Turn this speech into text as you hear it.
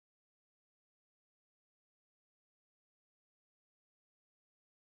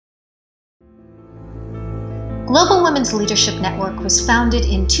Global Women's Leadership Network was founded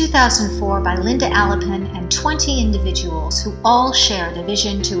in 2004 by Linda Alepin and 20 individuals who all shared a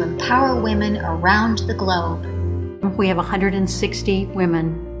vision to empower women around the globe. We have 160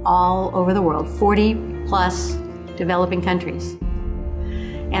 women all over the world, 40 plus developing countries.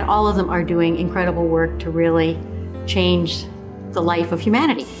 And all of them are doing incredible work to really change the life of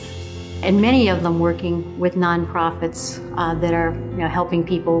humanity. And many of them working with nonprofits that are helping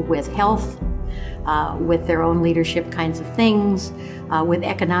people with health, with their own leadership kinds of things, with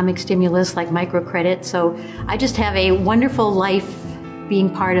economic stimulus like microcredit. So I just have a wonderful life being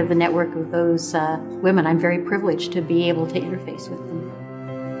part of the network of those women. I'm very privileged to be able to interface with them.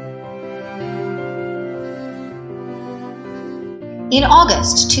 In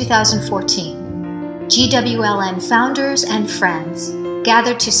August 2014, GWLN founders and friends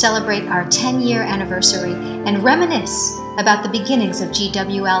gathered to celebrate our 10-year anniversary and reminisce about the beginnings of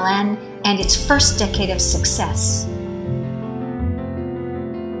GWLN and its first decade of success.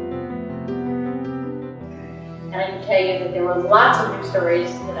 And I can tell you that there were lots of new stories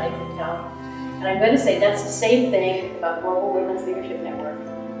that I could tell. And I'm going to say that's the same thing about Global Women's Leadership Network.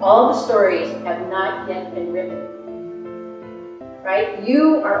 All the stories have not yet been written. Right?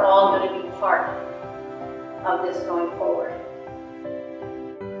 You are all going to be part of this going forward.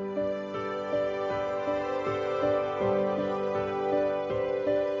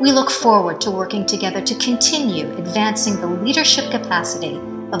 We look forward to working together to continue advancing the leadership capacity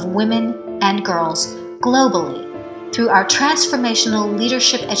of women and girls globally through our transformational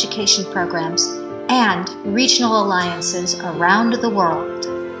leadership education programs and regional alliances around the world.